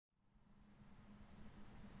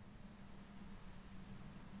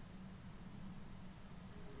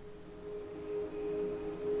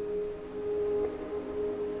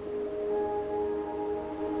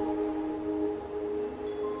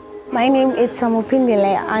My name is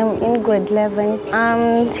Samupindile. I'm in grade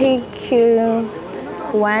 11. Take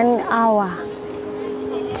 1 hour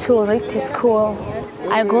to reach school.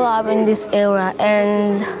 I grew up in this area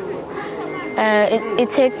and it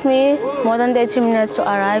takes me more than 30 minutes to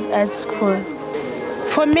arrive at school.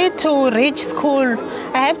 For me to reach school,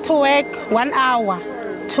 I have to work 1 hour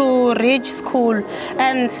to reach school.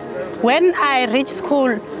 And when I reach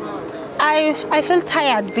school, I feel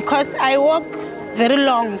tired because I walk very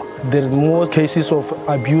long. There's more cases of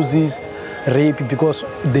abuses, rape, because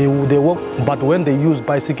they walk, but when they use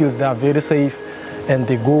bicycles, they are very safe and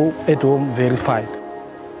they go at home very fine.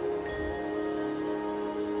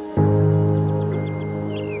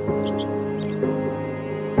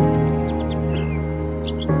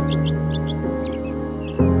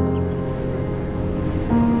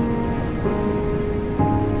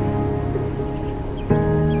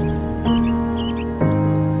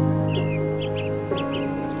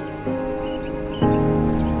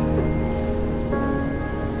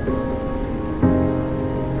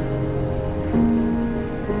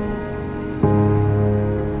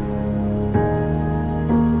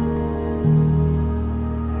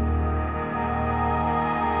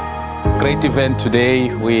 Great event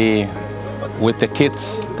today. With the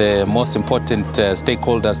kids, the most important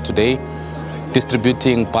stakeholders today,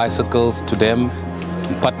 distributing bicycles to them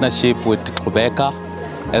in partnership with Qhubeka,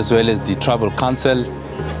 as well as the Tribal Council,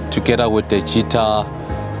 together with the Jita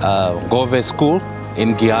Gove School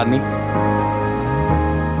in Giyani.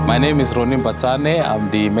 My name is Ronin Batane.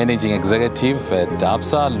 I'm the Managing Executive at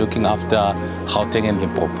Absa, looking after Gauteng and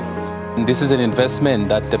Limpopo. And this is an investment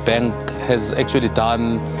that the bank has actually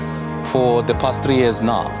done for the past 3 years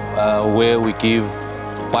now, where we give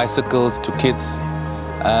bicycles to kids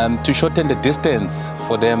to shorten the distance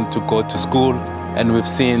for them to go to school, and we've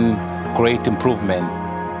seen great improvement.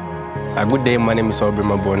 Good day, my name is Aubrey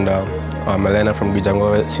Mabonda. I'm a learner from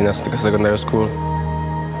Giyani Senior Secondary School.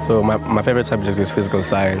 So my favorite subject is physical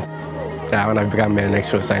science. I want to become an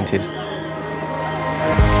actual scientist.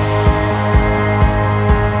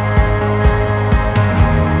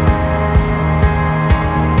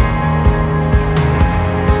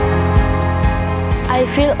 I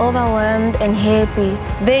feel overwhelmed and happy.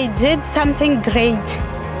 They did something great.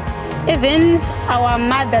 Even our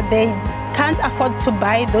mother, they can't afford to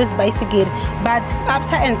buy those bicycles, but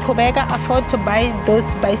Absa and Qhubeka afford to buy those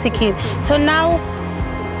bicycles. So now,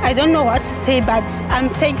 I don't know what to say, but I'm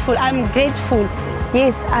thankful, I'm grateful.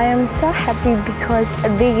 Yes, I am so happy because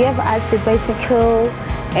they gave us the bicycle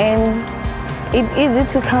and it's easy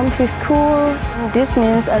to come to school. This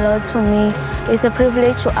means a lot to me. It's a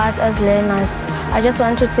privilege to us as learners. I just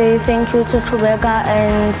want to say thank you to Qhubeka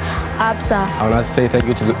and Absa. I want to say thank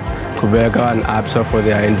you to Qhubeka and Absa for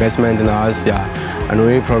their investment in us, and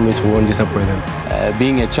we promise we won't disappoint them.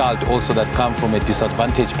 Being a child also that comes from a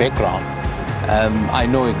disadvantaged background, I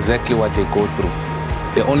know exactly what they go through.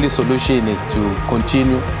 The only solution is to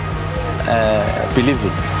continue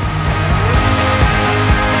believing.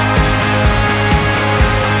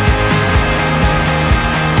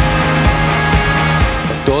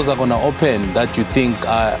 Doors are going to open that you think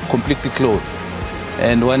are completely closed.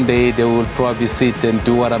 And one day they will probably sit and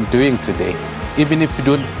do what I'm doing today. Even if you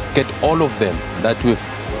don't get all of them, that we've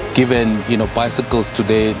given bicycles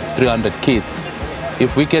today, 300 kids,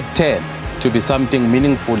 if we get 10 to be something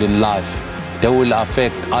meaningful in life, they will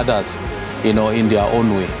affect others in their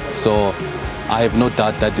own way. So I have no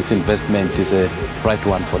doubt that this investment is a right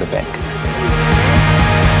one for the bank.